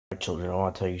children, I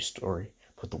want to tell you a story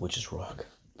about the witch's rock.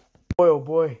 Boy, oh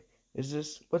boy, what's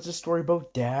this story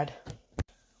about, Dad?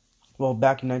 Well,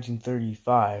 back in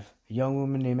 1935, a young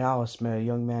woman named Alice met a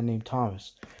young man named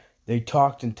Thomas. They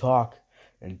talked and talked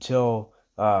until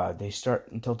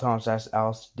Thomas asked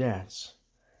Alice to dance.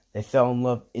 They fell in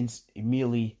love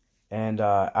immediately, and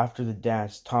after the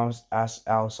dance, Thomas asked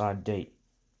Alice on a date.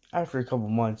 After a couple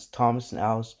months, Thomas and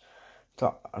Alice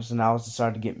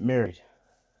decided to get married.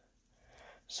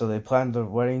 So they planned their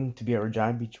wedding to be at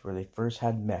Regina Beach, where they first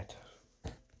had met.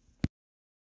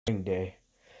 Wedding day,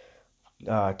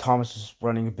 Thomas was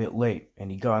running a bit late,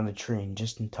 and he got on the train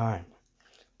just in time.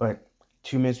 But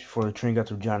 2 minutes before the train got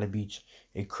to Regina Beach,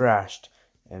 it crashed,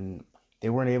 and they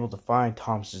weren't able to find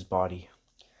Thomas's body.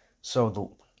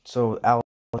 So Alice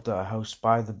left the house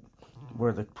by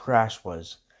where the crash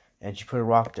was, and she put a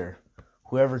rock there.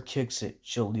 Whoever kicks it,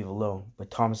 she'll leave alone.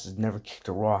 But Thomas has never kicked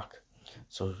a rock,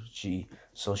 so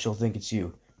she'll think it's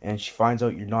you. And if she finds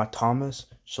out you're not Thomas,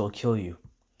 she'll kill you.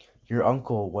 Your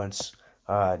uncle once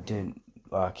didn't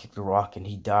kick the rock, and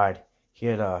he died. He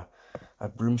had a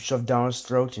broom shoved down his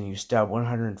throat, and he was stabbed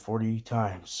 140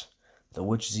 times. The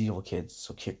witch is evil, kids,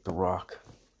 so kick the rock.